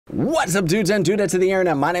What's up, dudes and dudettes of the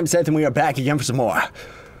internet? My name's Scythe and we are back again for some more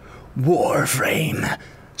Warframe.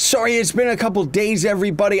 Sorry, it's been a couple days,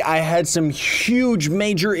 everybody. I had some huge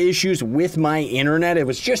major issues with my internet. It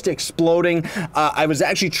was just exploding. I was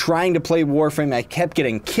actually trying to play Warframe. I kept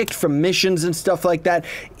getting kicked from missions and stuff like that.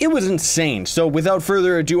 It was insane. So without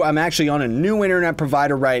further ado, I'm actually on a new internet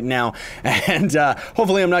provider right now, and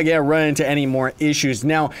hopefully I'm not gonna run into any more issues.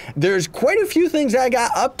 Now, there's quite a few things I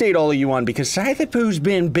got to update all of you on because ScythePlays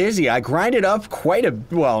been busy. I grinded up quite a,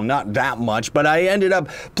 well, not that much, but I ended up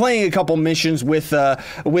playing a couple missions with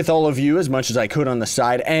all of you as much as I could on the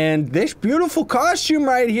side, and this beautiful costume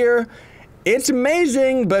right here, it's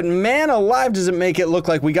amazing, but man alive does it make it look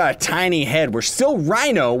like we got a tiny head. We're still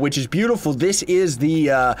RHINO, which is beautiful. This is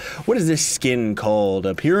the, what is this skin called?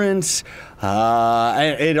 Appearance?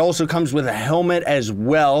 It also comes with a helmet as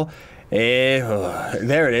well.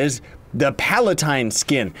 There it is. The Palatine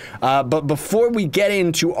skin. But before we get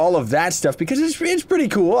into all of that stuff, because it's pretty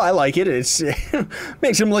cool, I like it. It's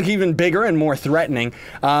makes him look even bigger and more threatening.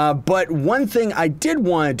 But one thing I did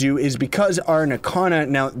want to do is because our NEZHA,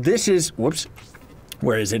 now this is, whoops,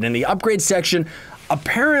 where is it? In the upgrade section,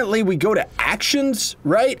 apparently we go to actions,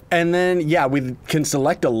 right? And then, yeah, we can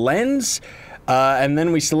select a lens. And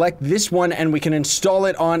then we select this one and we can install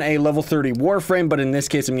it on a level 30 Warframe, but in this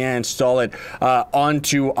case I'm gonna install it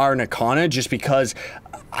onto our NEZHA just because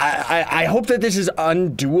I hope that this is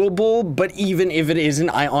undoable, but even if it isn't,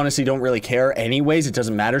 I honestly don't really care anyways. It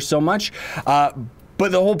doesn't matter so much. But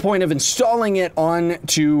the whole point of installing it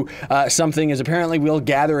onto something is apparently we'll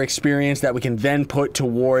gather experience that we can then put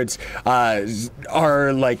towards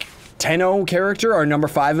our, like, Tenno character, our number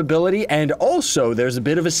 5 ability, and also there's a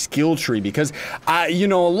bit of a skill tree because, you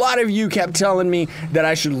know, a lot of you kept telling me that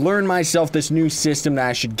I should learn myself this new system, that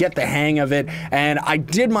I should get the hang of it, and I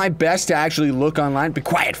did my best to actually look online, be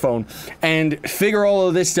quiet phone, and figure all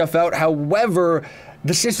of this stuff out. However,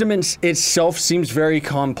 the system itself seems very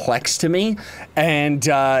complex to me, and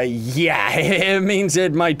yeah, it means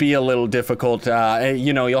it might be a little difficult.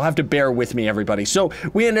 You know, you'll have to bear with me, everybody. So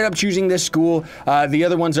we ended up choosing this school. The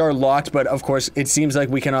other ones are locked, but of course, it seems like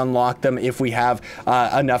we can unlock them if we have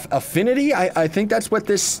enough affinity. I think that's what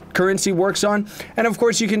this currency works on. And of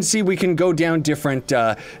course, you can see we can go down different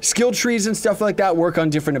skill trees and stuff like that, work on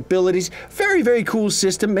different abilities. Very, very cool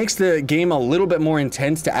system. Makes the game a little bit more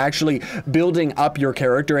intense to actually building up your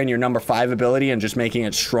character and your number 5 ability and just making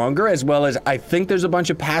it stronger, as well as I think there's a bunch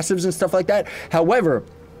of passives and stuff like that. However,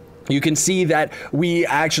 you can see that we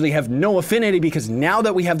actually have no affinity because now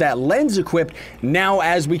that we have that lens equipped, now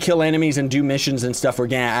as we kill enemies and do missions and stuff, we're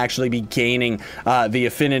gonna actually be gaining the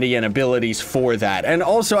affinity and abilities for that. And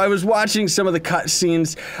also, I was watching some of the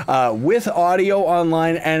cutscenes with audio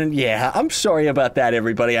online, and yeah, I'm sorry about that,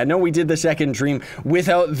 everybody. I know we did the second dream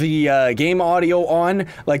without the game audio on,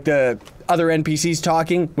 like the other NPCs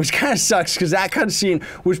talking, which kind of sucks because that cutscene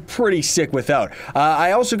was pretty sick without.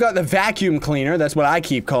 I also got the vacuum cleaner, that's what I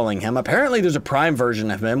keep calling him. Apparently there's a prime version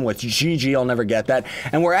of him, which GG, I'll never get that.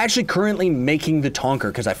 And we're actually currently making the tonker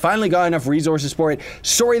because I finally got enough resources for it.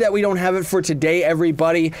 Sorry that we don't have it for today,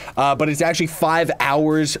 everybody, but it's actually 5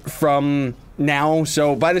 hours from now,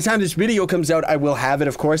 so by the time this video comes out, I will have it,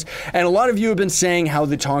 of course. And a lot of you have been saying how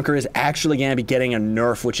the tonker is actually going to be getting a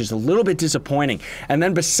nerf, which is a little bit disappointing. And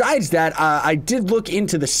then besides that, I did look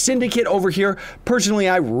into the Syndicate over here. Personally,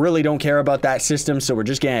 I really don't care about that system, so we're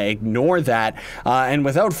just going to ignore that. And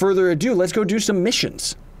without further ado, let's go do some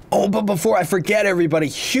missions. Oh, but before I forget, everybody,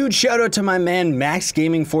 huge shout out to my man Max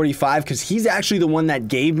Gaming 45 because he's actually the one that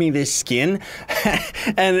gave me this skin.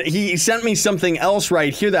 And he sent me something else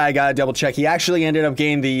right here that I gotta double check. He actually ended up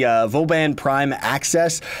getting the Vauban Prime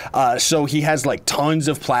access, so he has like tons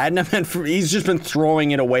of platinum, and he's just been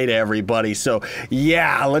throwing it away to everybody. So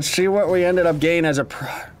yeah, let's see what we ended up getting as a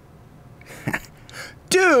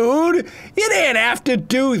Dude, you didn't have to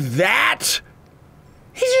do that!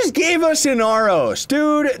 He just gave us an Aros,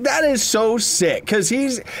 dude. That is so sick, because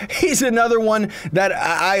he's another one that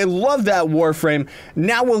I love that Warframe.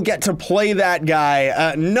 Now we'll get to play that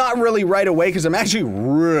guy, not really right away, because I'm actually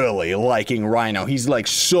really liking RHINO. He's like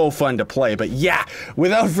so fun to play, but yeah,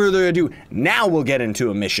 without further ado, now we'll get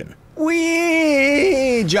into a mission.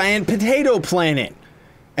 Whee! Giant potato planet.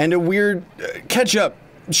 And a weird ketchup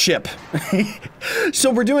ship.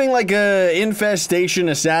 So we're doing like a infestation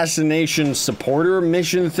assassination supporter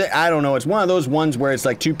mission thing. I don't know, it's one of those ones where it's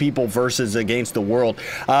like 2 people versus against the world.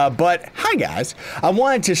 But hi guys, I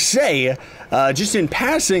wanted to say just in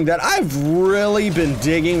passing that I've really been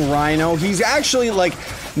digging RHINO. He's actually like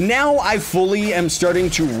now I fully am starting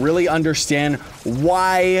to really understand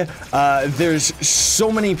why there's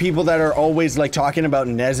so many people that are always like talking about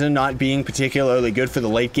NEZHA not being particularly good for the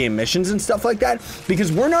late game missions and stuff like that,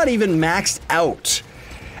 because we're not even maxed out.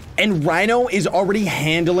 And RHINO is already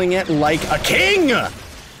handling it like a king!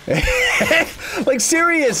 Like,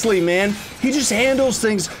 seriously, man. He just handles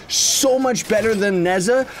things so much better than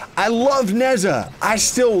NEZHA. I love NEZHA. I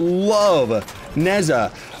still love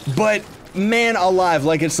NEZHA. But, man alive,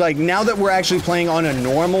 like, it's like, now that we're actually playing on a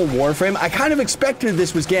normal Warframe, I kind of expected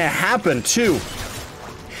this was gonna happen, too.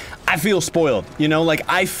 I feel spoiled, you know? Like,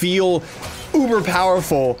 I feel uber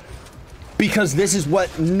powerful because this is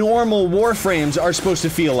what normal Warframes are supposed to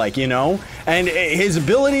feel like, you know? And his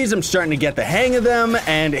abilities, I'm starting to get the hang of them,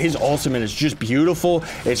 and his ultimate is just beautiful.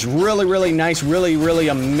 It's really, really nice, really, really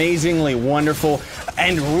amazingly wonderful,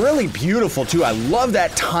 and really beautiful, too. I love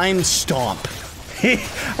that time stomp.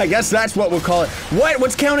 I guess that's what we'll call it. What?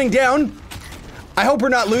 What's counting down? I hope we're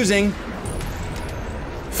not losing.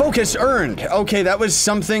 Focus earned. Okay, that was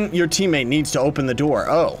something. Your teammate needs to open the door.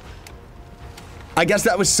 Oh. I guess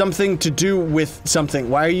that was something to do with something.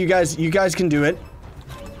 Why are you guys can do it.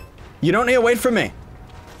 You don't need to wait for me.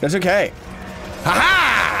 That's okay.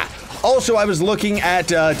 Ha-ha! Also, I was looking at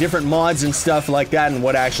different mods and stuff like that and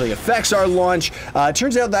what actually affects our launch.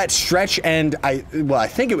 Turns out that stretch and I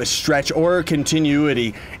think it was stretch or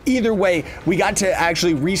continuity. Either way, we got to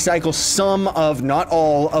actually recycle some of, not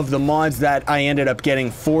all, of the mods that I ended up getting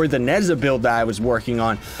for the NEZHA build that I was working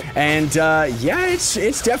on. And yeah,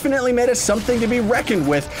 it's definitely made us something to be reckoned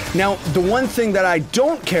with. Now, the one thing that I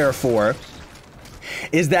don't care for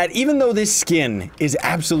is that even though this skin is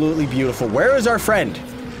absolutely beautiful, where is our friend?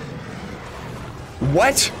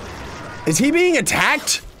 What? Is he being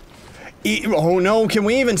attacked? Oh no, can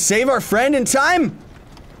we even save our friend in time?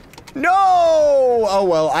 No! Oh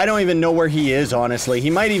well, I don't even know where he is, honestly.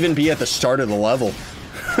 He might even be at the start of the level.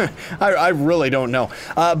 I really don't know.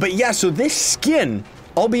 But yeah, so this skin,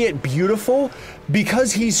 albeit beautiful,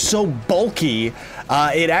 because he's so bulky,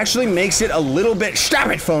 it actually makes it a little bit, stop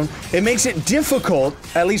it phone, it makes it difficult,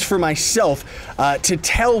 at least for myself, to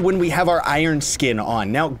tell when we have our iron skin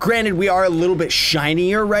on. Now, granted, we are a little bit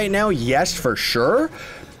shinier right now, yes, for sure,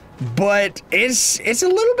 but it's a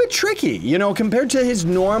little bit tricky, you know, compared to his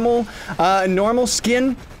normal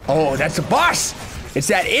skin. Oh, that's a boss! It's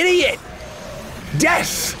that idiot!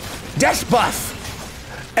 Death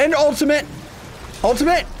buff! And ultimate!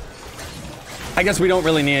 I guess we don't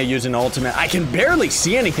really need to use an ultimate. I can barely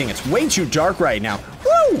see anything. It's way too dark right now.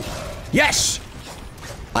 Woo! Yes!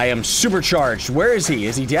 I am supercharged. Where is he?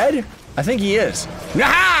 Is he dead? I think he is.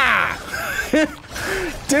 Aha!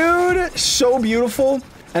 Dude, so beautiful.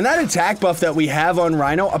 And that attack buff that we have on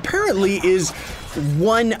RHINO apparently is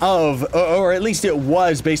one of, or at least it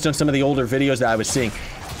was based on some of the older videos that I was seeing,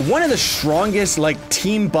 one of the strongest, like,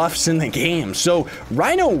 team buffs in the game. So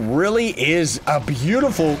RHINO really is a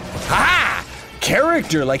beautiful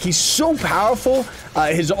character. Like, he's so powerful.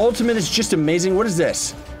 His ultimate is just amazing. What is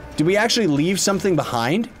this? Did we actually leave something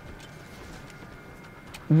behind?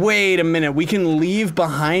 Wait a minute. We can leave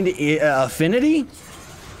behind affinity?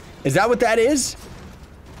 Is that what that is?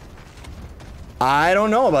 I don't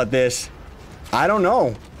know about this. I don't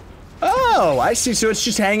know. Oh, I see. So it's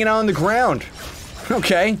just hanging out on the ground.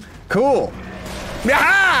 Okay, cool.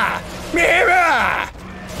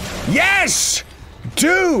 Yes!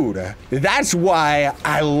 Dude, that's why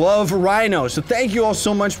I love RHINO. So thank you all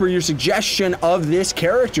so much for your suggestion of this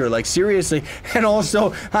character. Like, seriously. And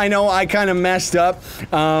also, I know I kind of messed up.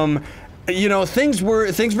 You know, things were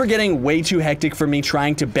getting way too hectic for me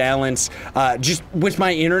trying to balance just with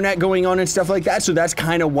my internet going on and stuff like that. So that's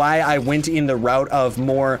kind of why I went in the route of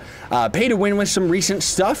more pay to win with some recent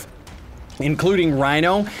stuff, including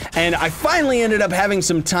RHINO. And I finally ended up having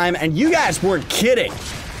some time, and you guys weren't kidding.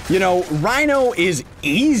 You know, RHINO is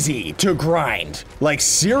easy to grind. Like,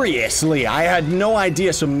 seriously, I had no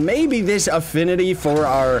idea. So maybe this affinity for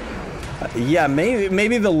our, yeah,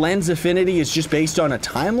 maybe the lens affinity is just based on a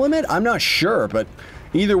time limit? I'm not sure, but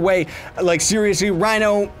either way, like, seriously,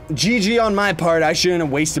 RHINO, GG on my part. I shouldn't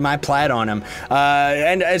have wasted my plat on him.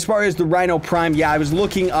 And as far as the RHINO Prime, yeah, I was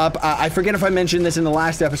looking up, I forget if I mentioned this in the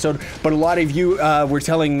last episode, but a lot of you were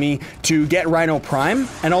telling me to get RHINO Prime.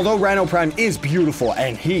 And although RHINO Prime is beautiful,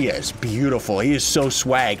 and he is beautiful, he is so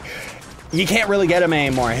swag, you can't really get him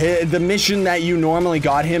anymore. The mission that you normally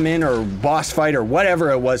got him in, or boss fight, or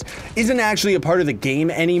whatever it was, isn't actually a part of the game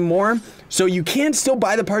anymore. So you can still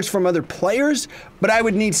buy the parts from other players, but I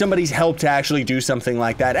would need somebody's help to actually do something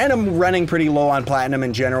like that. And I'm running pretty low on platinum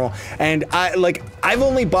in general. And I've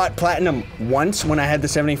only bought platinum once when I had the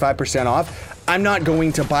 75% off. I'm not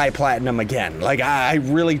going to buy platinum again. Like, I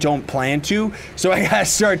really don't plan to. So I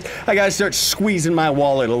gotta start squeezing my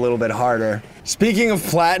wallet a little bit harder. Speaking of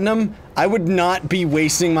platinum, I would not be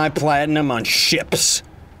wasting my platinum on ships.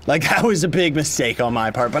 Like, that was a big mistake on my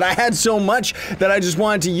part, but I had so much that I just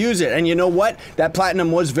wanted to use it. And you know what? That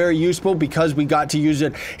platinum was very useful because we got to use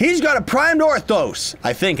it. He's got a primed orthos,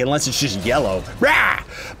 I think, unless it's just yellow. Rah!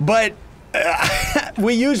 But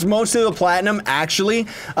we used most of the platinum, actually,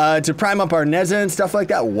 to prime up our NEZHA and stuff like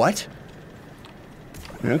that. What?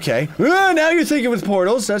 Okay. Now you're thinking with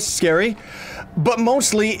portals. That's scary. But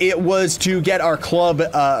mostly, it was to get our club,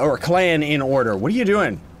 or clan in order. What are you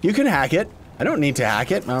doing? You can hack it. I don't need to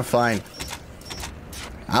hack it. Oh, fine.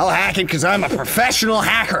 I'll hack it because I'm a professional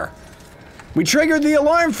hacker. We triggered the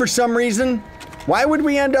alarm for some reason. Why would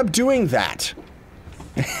we end up doing that?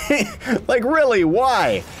 Like, really,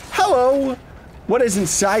 why? Hello. What is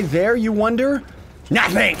inside there, you wonder?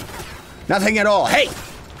 Nothing. Nothing at all. Hey!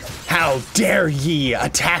 How dare ye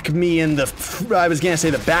attack me in the, I was gonna say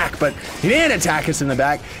the back, but he didn't attack us in the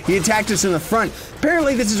back. He attacked us in the front.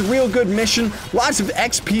 Apparently this is a real good mission. Lots of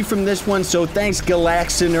XP from this one, so thanks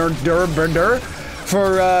Galaxiner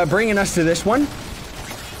for bringing us to this one.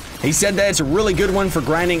 He said that it's a really good one for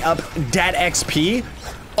grinding up dat XP.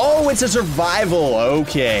 Oh, it's a survival,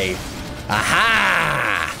 okay.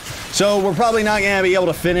 Aha! So we're probably not gonna be able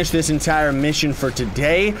to finish this entire mission for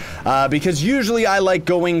today, because usually I like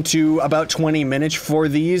going to about 20 minutes for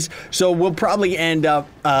these, so we'll probably end up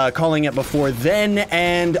calling it before then,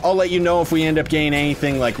 and I'll let you know if we end up getting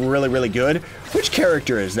anything like really, really good. Which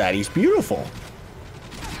character is that? He's beautiful.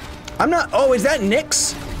 I'm not, oh, is that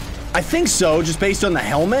Nyx? I think so, just based on the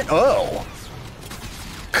helmet. Oh.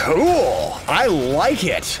 Cool, I like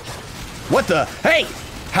it. What the, hey!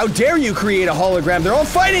 How dare you create a hologram? They're all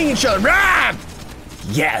fighting each other. Ah!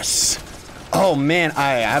 Yes. Oh man,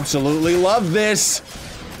 I absolutely love this.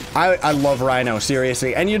 I love RHINO,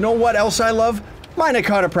 seriously. And you know what else I love? My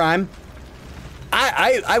Nakata Prime.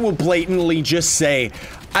 I will blatantly just say,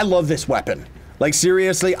 I love this weapon. Like,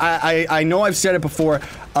 seriously, I know I've said it before.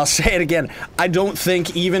 I'll say it again. I don't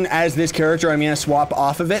think even as this character I'm gonna swap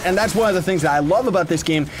off of it, and that's one of the things that I love about this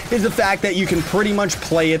game is the fact that you can pretty much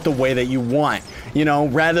play it the way that you want. You know,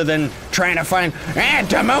 rather than trying to find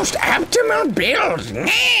the most optimal build.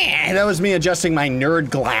 That was me adjusting my nerd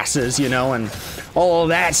glasses, you know, and all of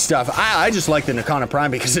that stuff. I just like the Nakata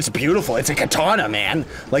Prime because it's beautiful. It's a katana, man.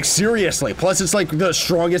 Like, seriously. Plus, it's like the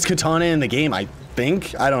strongest katana in the game, I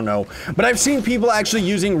think. I don't know. But I've seen people actually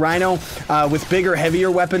using RHINO with bigger,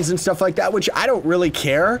 heavier weapons and stuff like that, which I don't really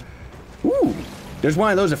care. Ooh. There's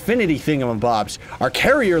one of those affinity thingamabobs. Our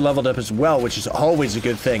carrier leveled up as well, which is always a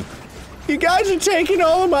good thing. You guys are taking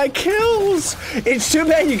all of my kills! It's too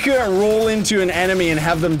bad you couldn't roll into an enemy and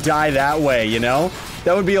have them die that way, you know?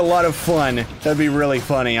 That would be a lot of fun. That'd be really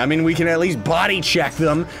funny. I mean, we can at least body check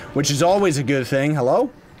them, which is always a good thing.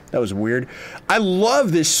 Hello? That was weird. I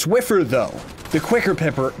love this Swiffer, though. The quicker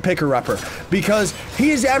picker-upper. Because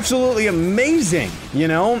he is absolutely amazing, you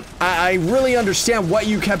know? I really understand what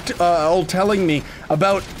you kept all telling me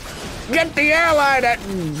about get the ally that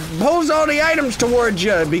pulls all the items towards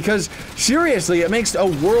you, because seriously, it makes a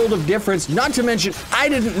world of difference. Not to mention, I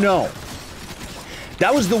didn't know.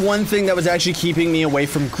 That was the one thing that was actually keeping me away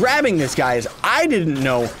from grabbing this guy, is I didn't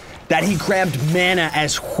know that he grabbed mana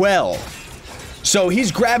as well. So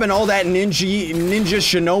he's grabbing all that ninja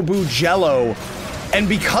shinobu jello, and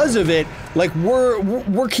because of it, like,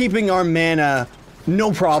 we're keeping our mana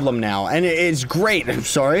no problem now, and it's great. I'm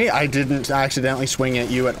sorry, I didn't accidentally swing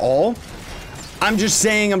at you at all. I'm just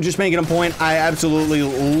saying, I'm just making a point. I absolutely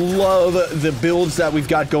love the builds that we've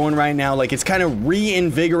got going right now. Like, it's kind of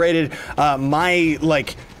reinvigorated my,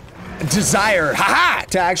 like, desire, haha,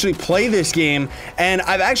 to actually play this game, and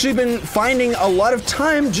I've actually been finding a lot of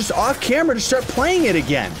time just off camera to start playing it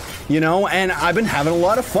again. You know, and I've been having a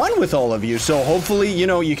lot of fun with all of you, so hopefully, you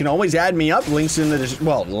know, you can always add me up. Links in the,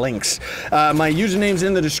 well, links. My username's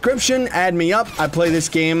in the description. Add me up. I play this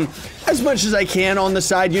game as much as I can on the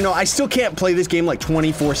side. You know, I still can't play this game like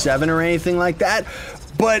 24/7 or anything like that,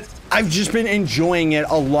 but I've just been enjoying it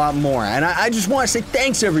a lot more, and I just want to say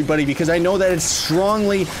thanks, everybody, because I know that it's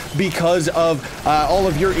strongly because of all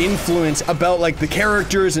of your influence about, like, the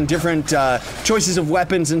characters and different choices of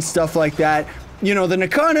weapons and stuff like that. You know, the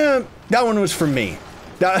Nakata, that one was for me.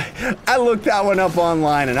 I looked that one up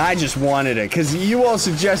online and I just wanted it because you all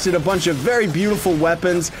suggested a bunch of very beautiful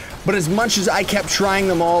weapons, but as much as I kept trying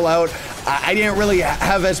them all out, I didn't really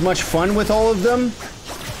have as much fun with all of them.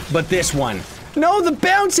 But this one. No, the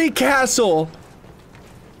bouncy castle!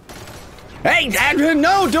 Hey,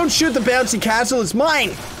 no, don't shoot the bouncy castle, it's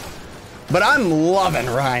mine! But I'm loving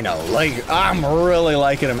RHINO. Like, I'm really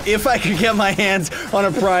liking him. If I could get my hands on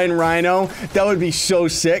a prime RHINO, that would be so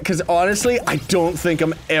sick. Because honestly, I don't think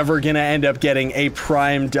I'm ever going to end up getting a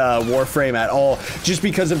primed Warframe at all. Just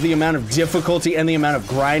because of the amount of difficulty and the amount of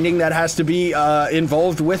grinding that has to be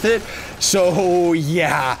involved with it. So,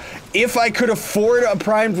 yeah. If I could afford a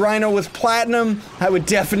primed RHINO with platinum, I would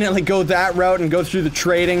definitely go that route and go through the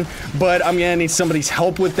trading, but I'm gonna need somebody's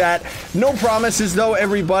help with that. No promises though,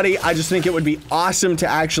 everybody. I just think it would be awesome to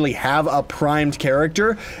actually have a primed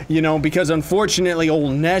character, you know, because unfortunately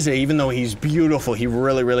old NEZHA, even though he's beautiful, he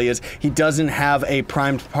really, really is, he doesn't have a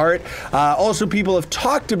primed part. Also, people have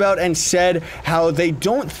talked about and said how they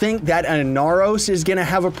don't think that Inaros is gonna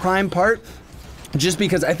have a prime part. Just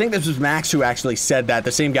because I think this was Max who actually said that,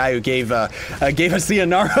 the same guy who gave us the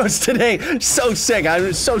Inaros today. So sick.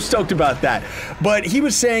 I'm so stoked about that. But he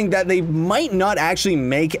was saying that they might not actually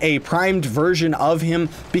make a primed version of him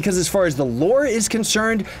because as far as the lore is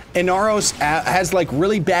concerned, Inaros has like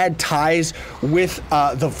really bad ties with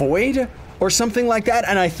the Void or something like that,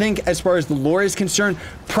 and I think as far as the lore is concerned,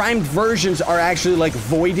 primed versions are actually like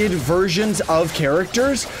voided versions of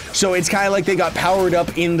characters, so it's kind of like they got powered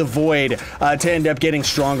up in the Void to end up getting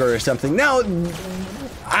stronger or something. Now,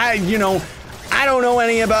 I don't know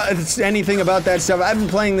anything about that stuff. I've been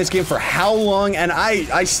playing this game for how long, and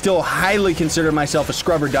I still highly consider myself a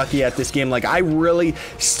scrubber ducky at this game. Like, I really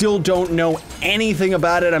still don't know anything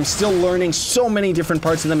about it. I'm still learning so many different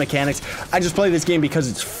parts of the mechanics. I just play this game because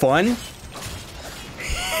it's fun.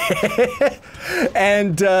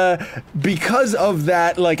 And because of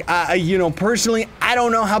that, like, you know, personally, I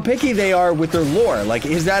don't know how picky they are with their lore. Like,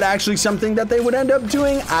 is that actually something that they would end up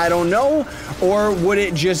doing? I don't know. Or would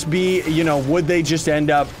it just be, you know, would they just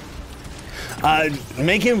end up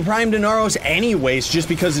making primed Inaros anyways, just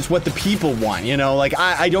because it's what the people want, you know? Like,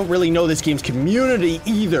 I don't really know this game's community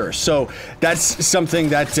either, so that's something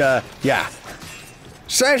that, yeah.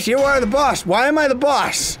 Sash, you are the boss. Why am I the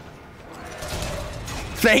boss?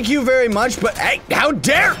 Thank you very much, but hey, how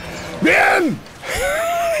dare him?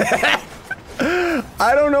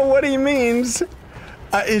 I don't know what he means.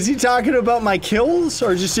 Is he talking about my kills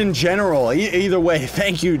or just in general? Either way,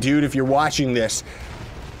 thank you, dude, if you're watching this.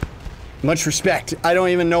 Much respect. I don't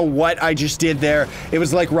even know what I just did there. It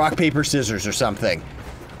was like rock, paper, scissors or something.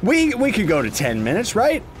 We could go to 10 minutes,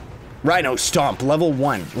 right? RHINO Stomp, level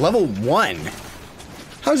 1. Level 1?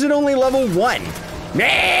 How's it only level 1?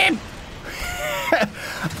 Man!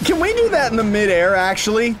 Can we do that in the mid-air,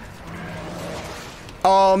 actually?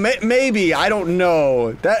 Oh, maybe. I don't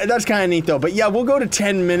know. That's kind of neat, though. But yeah, we'll go to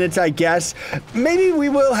 10 minutes, I guess. Maybe we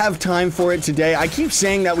will have time for it today. I keep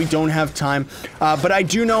saying that we don't have time, but I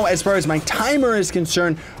do know as far as my timer is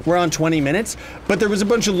concerned, we're on 20 minutes. But there was a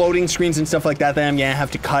bunch of loading screens and stuff like that that I'm going to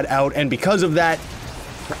have to cut out. And because of that,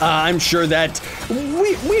 I'm sure that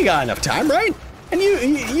we got enough time, right? And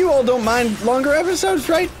you all don't mind longer episodes,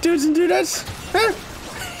 right, dudes and dudettes? Huh?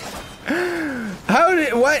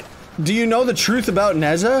 What? Do you know the truth about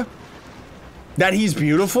NEZHA? That he's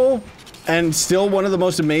beautiful and still one of the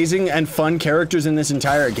most amazing and fun characters in this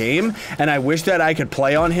entire game, and I wish that I could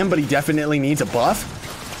play on him, but he definitely needs a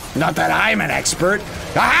buff? Not that I'm an expert.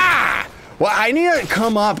 Ah! Well, I need to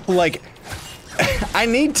come up, like, I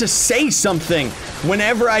need to say something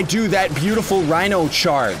whenever I do that beautiful RHINO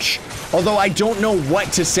charge. Although I don't know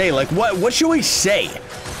what to say. Like, what should we say?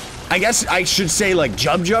 I guess I should say, like,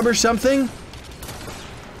 Jub or something?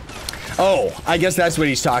 Oh, I guess that's what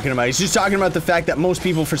he's talking about. He's just talking about the fact that most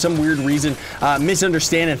people, for some weird reason,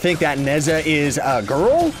 misunderstand and think that NEZHA is a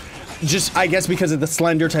girl. Just, I guess, because of the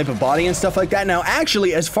slender type of body and stuff like that. Now,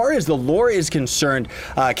 actually, as far as the lore is concerned,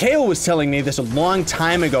 Kale was telling me this a long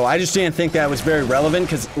time ago. I just didn't think that was very relevant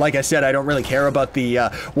because, like I said, I don't really care about the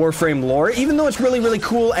Warframe lore. Even though it's really, really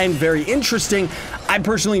cool and very interesting, I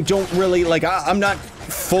personally don't really, like, I'm not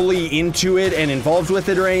fully into it and involved with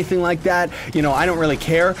it or anything like that. You know, I don't really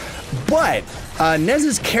care. But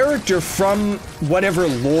NEZHA's character, from whatever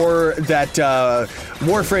lore that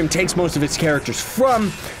Warframe takes most of its characters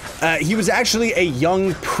from, he was actually a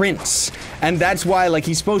young prince, and that's why, like,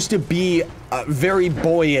 he's supposed to be very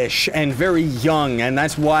boyish and very young, and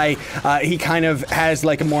that's why he kind of has,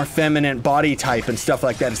 like, a more feminine body type and stuff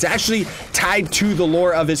like that. It's actually tied to the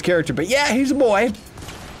lore of his character, but yeah, he's a boy.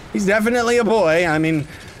 He's definitely a boy. I mean,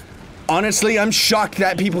 honestly, I'm shocked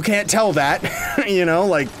that people can't tell that. You know,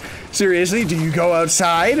 like, seriously, do you go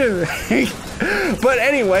outside? But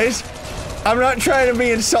anyways, I'm not trying to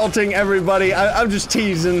be insulting, everybody. I'm just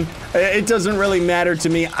teasing. It doesn't really matter to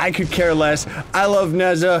me. I could care less. I love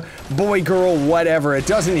NEZHA, boy, girl, whatever. It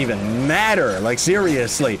doesn't even matter. Like,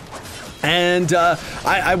 seriously. And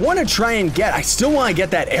I want to try and I still want to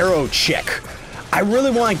get that arrow chick. I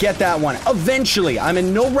really want to get that one eventually. I'm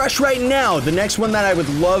in no rush right now. The next one that I would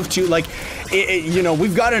love to, like, you know,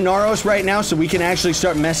 we've got a Naros right now, so we can actually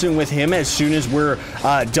start messing with him as soon as we're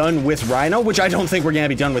done with RHINO, which I don't think we're going to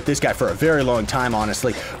be done with this guy for a very long time,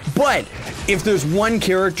 honestly. But if there's one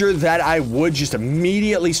character that I would just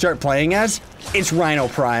immediately start playing as, it's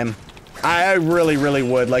RHINO Prime. I really, really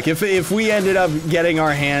would. Like, if we ended up getting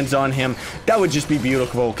our hands on him, that would just be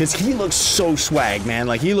beautiful, because he looks so swag, man.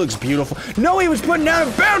 Like, he looks beautiful. No, he was putting down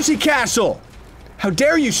a bouncy castle! How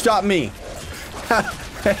dare you stop me?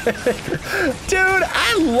 Dude,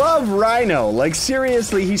 I love RHINO. Like,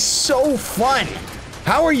 seriously, he's so fun.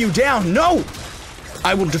 How are you down? No!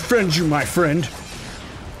 I will defend you, my friend.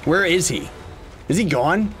 Where is he? Is he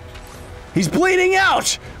gone? He's bleeding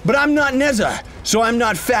out! But I'm not NEZHA, so I'm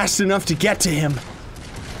not fast enough to get to him.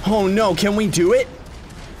 Oh no, can we do it?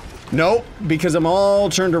 Nope, because I'm all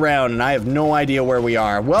turned around and I have no idea where we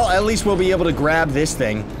are. Well, at least we'll be able to grab this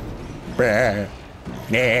thing. Oh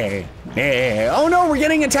no, we're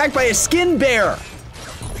getting attacked by a skin bear!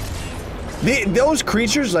 Those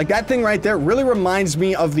creatures, like that thing right there, really reminds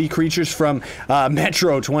me of the creatures from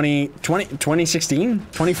Metro 2016?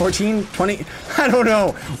 2014? I don't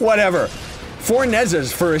know. Whatever. 4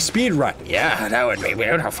 NEZHAs for a speed run. Yeah, that would be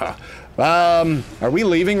beautiful. Are we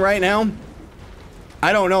leaving right now?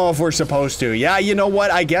 I don't know if we're supposed to. Yeah, you know what?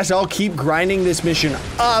 I guess I'll keep grinding this mission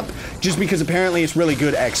up just because apparently it's really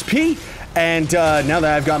good XP. And now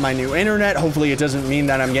that I've got my new internet, hopefully it doesn't mean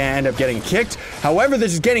that I'm gonna end up getting kicked. However,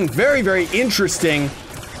 this is getting very, very interesting.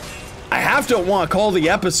 I have to want to call the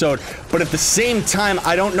episode, but at the same time,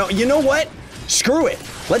 I don't know. You know what? Screw it.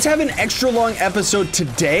 Let's have an extra long episode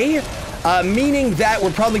today, meaning that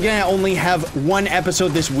we're probably gonna only have one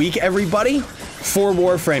episode this week, everybody. For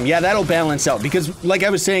Warframe. Yeah, that'll balance out because, like I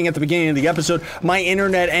was saying at the beginning of the episode, my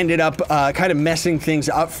internet ended up kind of messing things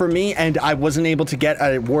up for me, and I wasn't able to get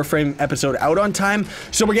a Warframe episode out on time.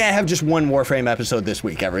 So we're gonna have just one Warframe episode this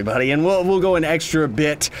week, everybody, and we'll go an extra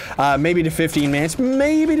bit, maybe to 15 minutes,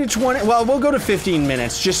 maybe to 20. Well, we'll go to 15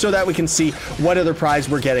 minutes just so that we can see what other prize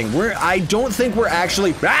we're getting. I don't think we're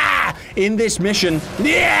actually in this mission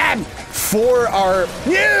for our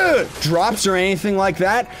drops or anything like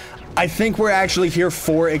that. I think we're actually here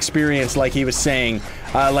for experience, like he was saying,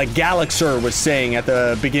 like Galaxer was saying at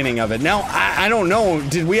the beginning of it. Now, I don't know,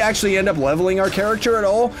 did we actually end up leveling our character at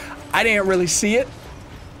all? I didn't really see it.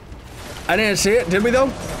 I didn't see it, did we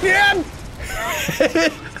though? Yeah!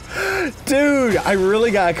 Dude, I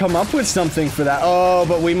really gotta come up with something for that. Oh,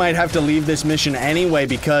 but we might have to leave this mission anyway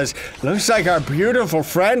because looks like our beautiful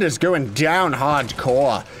friend is going down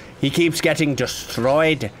hardcore. He keeps getting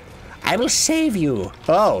destroyed. I will save you.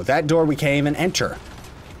 Oh, that door we can't even enter.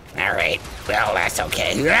 All right, well, that's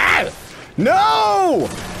okay. No!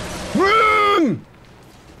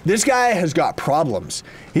 This guy has got problems.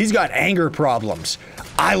 He's got anger problems.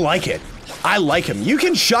 I like it. I like him. You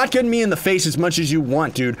can shotgun me in the face as much as you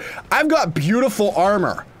want, dude. I've got beautiful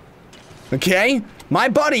armor. Okay? My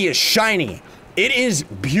body is shiny. It is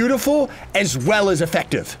beautiful as well as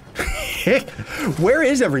effective. Where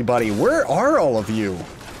is everybody? Where are all of you?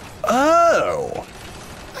 Oh,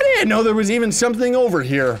 I didn't know there was even something over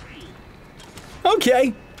here.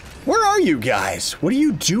 Okay, where are you guys? What are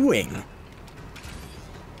you doing?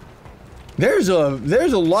 There's a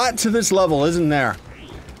lot to this level, isn't there?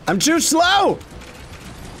 I'm too slow.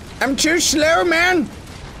 I'm too slow, man.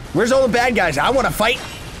 Where's all the bad guys? I want to fight.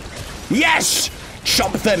 Yes,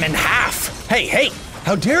 chop them in half. Hey,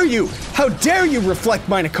 how dare you? How dare you reflect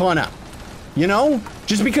my Nakana? You know?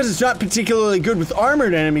 Just because it's not particularly good with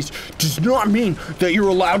armored enemies does not mean that you're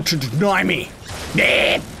allowed to deny me.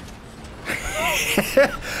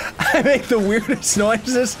 I make the weirdest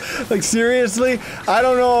noises. Like, seriously, I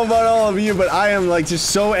don't know about all of you, but I am like just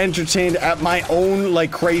so entertained at my own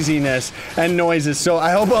like craziness and noises. So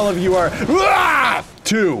I hope all of you are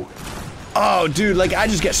too. Oh, dude, like I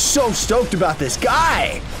just get so stoked about this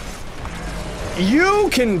guy. You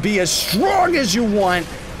can be as strong as you want,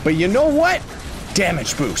 but you know what?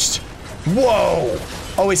 Damage boost. Whoa.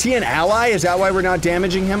 Oh, is he an ally? Is that why we're not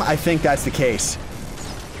damaging him? I think that's the case.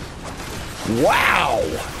 Wow.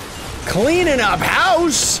 Cleaning up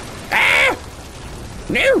house.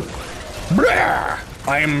 No.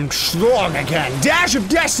 I am strong again. Dash of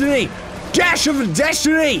destiny. Dash of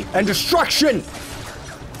destiny and destruction.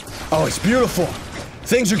 Oh, it's beautiful.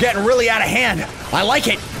 Things are getting really out of hand. I like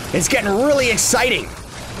it. It's getting really exciting.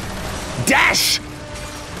 Dash.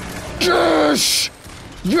 Yes!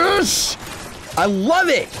 Yes! I love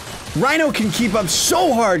it! RHINO can keep up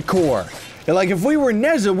so hardcore. Like, if we were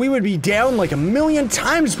NEZHA, we would be down like 1,000,000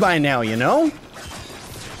 times by now, you know?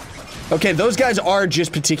 Okay, those guys are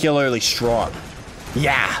just particularly strong.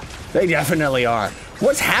 Yeah, they definitely are.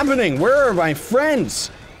 What's happening? Where are my friends?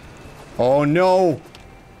 Oh no.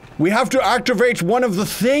 We have to activate one of the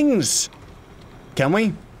things. Can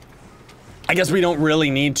we? I guess we don't really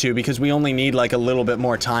need to because we only need like a little bit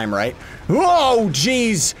more time, right? Whoa,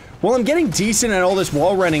 jeez. Well, I'm getting decent at all this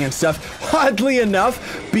wall running and stuff, oddly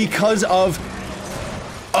enough, because of...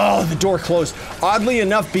 Oh, the door closed. Oddly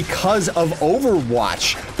enough, because of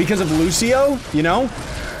Overwatch. Because of Lucio, you know?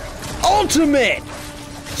 Ultimate!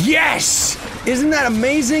 Yes! Isn't that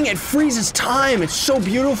amazing? It freezes time. It's so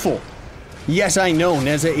beautiful. Yes, I know,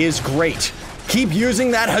 NEZHA is great. Keep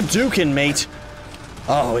using that Hadouken, mate.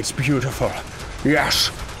 Oh, it's beautiful.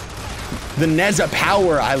 Yes. The NEZHA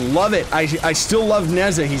power, I love it. I still love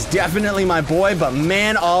NEZHA. He's definitely my boy, but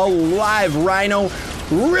man alive, RHINO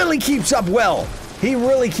really keeps up well. He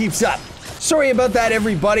really keeps up. Sorry about that,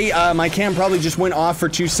 everybody. My cam probably just went off for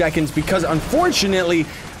 2 seconds because, unfortunately,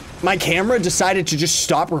 my camera decided to just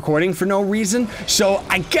stop recording for no reason. So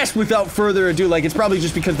I guess without further ado, like, it's probably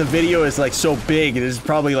just because the video is like so big. It is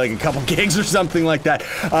probably like a couple gigs or something like that.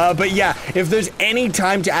 But yeah, if there's any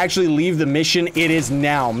time to actually leave the mission, it is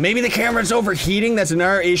now. Maybe the camera's overheating. That's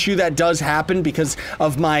another issue that does happen because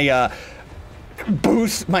of my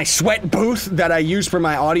booth, my sweat booth that I use for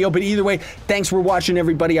my audio. But either way, thanks for watching,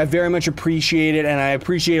 everybody. I very much appreciate it, and I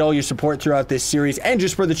appreciate all your support throughout this series and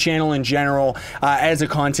just for the channel in general as a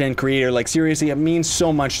content creator. Like, seriously, it means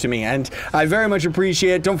so much to me, and I very much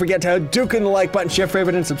appreciate it. Don't forget to Hadouken the like button, share,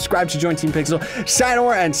 favorite, and subscribe to join Team Pixel. Sign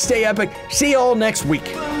over and stay epic. See you all next week.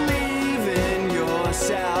 Believe in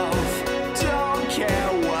yourself.